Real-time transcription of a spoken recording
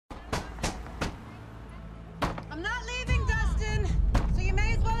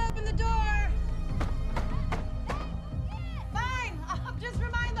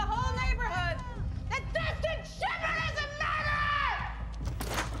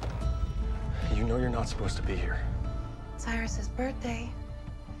You know you're not supposed to be here. It's Iris's birthday.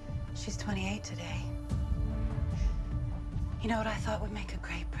 She's 28 today. You know what I thought would make a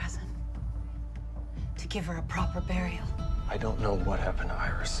great present? To give her a proper burial. I don't know what happened to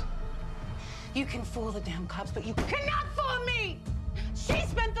Iris. You can fool the damn cops, but you cannot fool me! She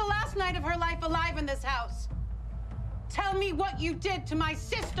spent the last night of her life alive in this house. Tell me what you did to my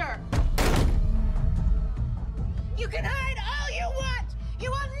sister. You can hide all you want. You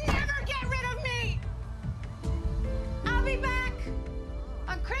will never get rid of me. I'll be back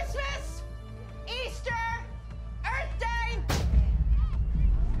on Christmas, Easter, Earth Day.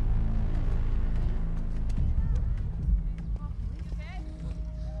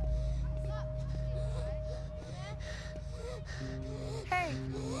 Hey,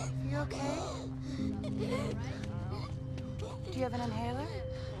 you okay? Do you have an inhaler?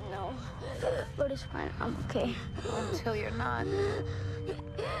 No, but it's fine. I'm okay. Until you're not.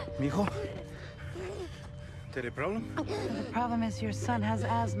 Mijo, ¿tiene problem? The problem is your son has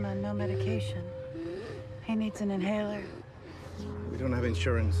asthma and no medication. He needs an inhaler. We don't have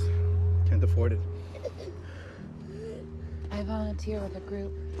insurance. Can't afford it. I volunteer with a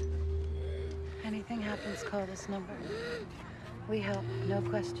group. Anything happens, call this number. We help, no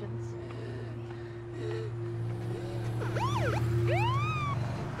questions.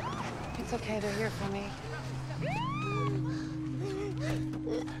 It's okay, they're here for me.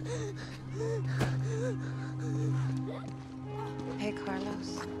 Hey,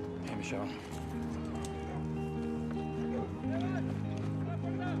 Carlos. Hey, Michelle.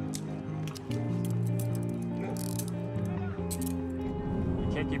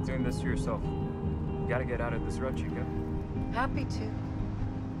 You can't keep doing this to yourself. You gotta get out of this rut, Chica. Happy to.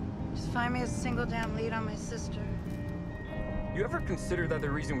 Just find me a single damn lead on my sister. You ever consider that the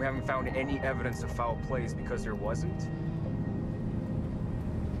reason we haven't found any evidence of foul play is because there wasn't?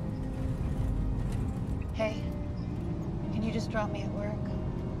 Hey, can you just drop me at work?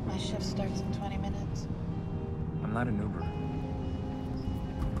 My shift starts in 20 minutes. I'm not an Uber.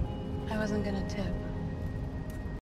 I wasn't gonna tip.